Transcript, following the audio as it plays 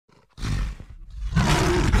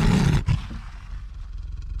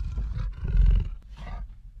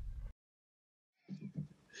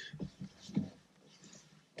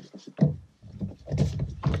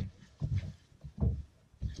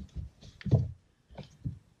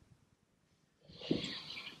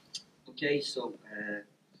Okay, so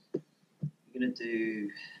we're going to do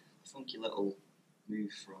a funky little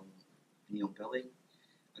move from knee on belly.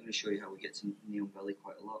 I'm going to show you how we get to knee on belly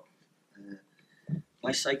quite a lot.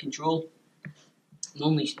 My side control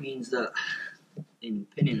normally means that in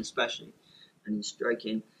pinning especially and in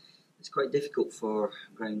striking, it's quite difficult for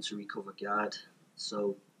ground to recover guard.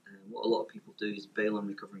 So what a lot of people do is bail on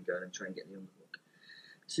recovering guard and try and get the underhook.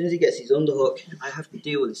 As soon as he gets his underhook, I have to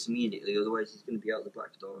deal with this immediately, otherwise he's going to be out the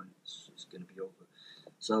back door and it's going to be over.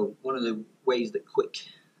 So one of the ways that quick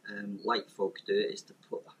light folk do it is to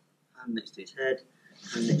put a hand next to his head,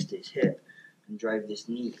 hand next to his hip, and drive this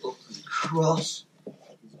knee up and across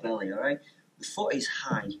his belly, alright? The foot is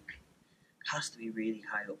high. It has to be really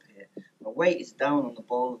high up here. My weight is down on the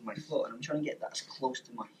ball of my foot and I'm trying to get that as close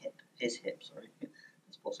to my his hip,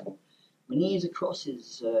 as possible. My knee is across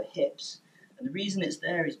his hips, and the reason it's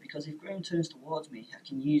there is because if ground turns towards me, I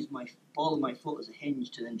can use my ball of my foot as a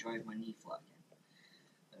hinge to then drive my knee flat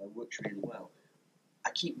again. Works really well. I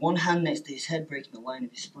keep one hand next to his head, breaking the line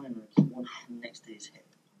of his spine, and I keep one hand next to his hip.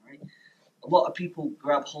 Alright? A lot of people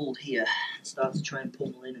grab hold here and start to try and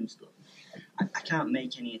pummel in and stuff. I can't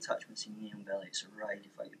make any attachments in knee and belly. It's a ride.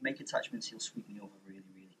 If I make attachments, he'll sweep me over really,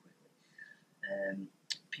 really quickly.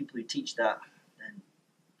 People who teach that, then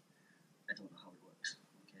I don't know how it works.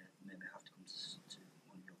 Okay, maybe I have to come to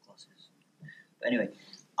one of your classes. But anyway,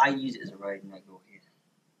 I use it as a ride and I go here.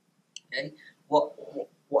 Okay,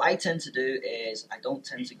 what I tend to do is I don't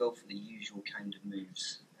tend to go for the usual kind of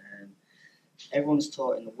moves. Everyone's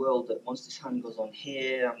taught in the world that once this hand goes on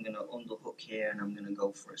here, I'm going to underhook here and I'm going to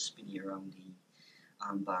go for a spinny around the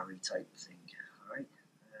armbar type thing. Alright.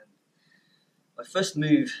 My first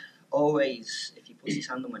move, always, if he puts his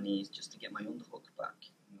hand on my knees, just to get my underhook back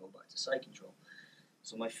and go back to side control.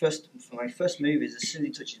 So my first move is as soon as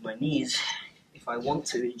he touches my knees, if I want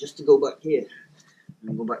to, just to go back here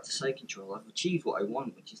and go back to side control. I've achieved what I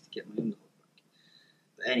want, which is to get my underhook back.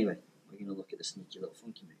 But anyway, we're going to look at the sneaky little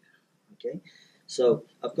funky move. Okay, so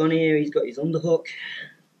I've gone here, he's got his underhook,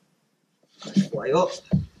 I fly up,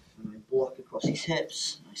 and I block across his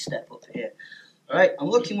hips, and I step up here. Alright, I'm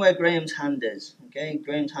looking where Graham's hand is. Okay,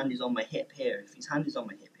 Graham's hand is on my hip here. If his hand is on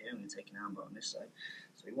my hip here, I'm going to take an armbar on this side,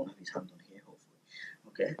 so he won't have his hand on here, hopefully.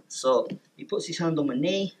 Okay, so he puts his hand on my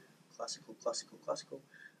knee, classical, classical, classical.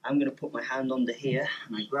 I'm going to put my hand under here,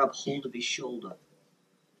 and I grab hold of his shoulder.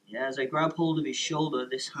 Yeah, as I grab hold of his shoulder,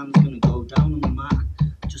 this hand's going to go down on the mat,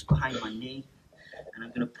 just behind my knee, and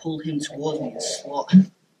I'm going to pull him towards me and slot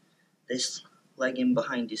this leg in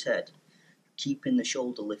behind his head, keeping the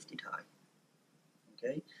shoulder lifted high.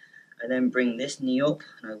 Okay, I then bring this knee up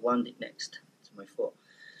and I land it next to my foot.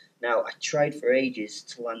 Now I tried for ages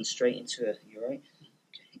to land straight into a, you alright?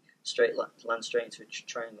 Okay, land straight into a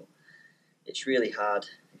triangle. It's really hard.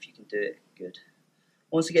 If you can do it, good.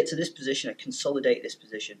 Once I get to this position, I consolidate this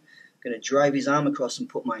position. I'm going to drive his arm across and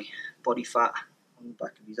put my body fat on the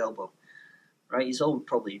back of his elbow. Right, he's all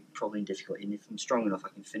probably in difficulty, and if I'm strong enough I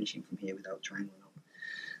can finish him from here without triangling up.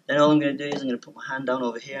 Then all I'm going to do is I'm going to put my hand down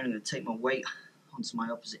over here and I'm going to take my weight onto my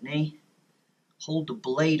opposite knee, hold the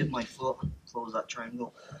blade of my foot, close that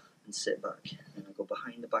triangle, and sit back. Then I go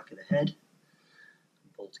behind the back of the head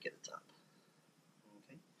and pull to get the tap.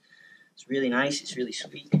 Okay, it's really nice, it's really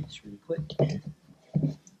sweet, it's really quick.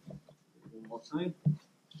 One more time.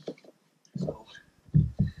 So,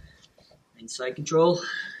 inside control,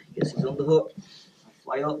 he gets his underhook, I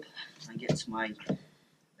fly up, I get to my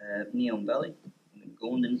knee on belly, I'm going to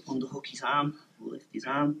go and underhook his arm, lift his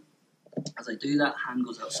arm. As I do that, hand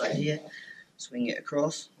goes outside here, swing it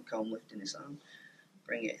across, look how I'm lifting this arm,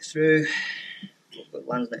 bring it through, look, it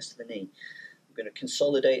lands next to the knee. I'm going to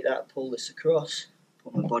consolidate that, pull this across,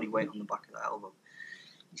 put my body weight on the back of that elbow.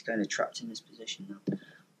 He's kind of trapped in this position now.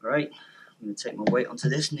 Alright, I'm going to take my weight onto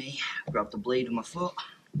this knee, grab the blade of my foot,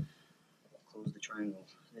 close the triangle.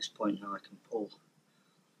 At this point now I can pull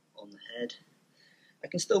on the head. I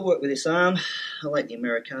can still work with this arm. I like the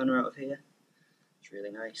Americana out of here. It's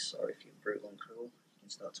really nice. Sorry if you're brutal and cruel. You can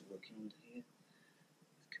start to work in under here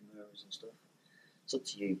with chimeras and stuff. It's up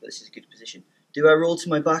to you, but this is a good position. Do I roll to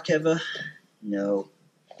my back ever? No.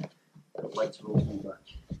 I don't like to roll to my back.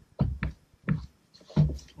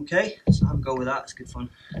 Okay, so have a go with that. It's good fun.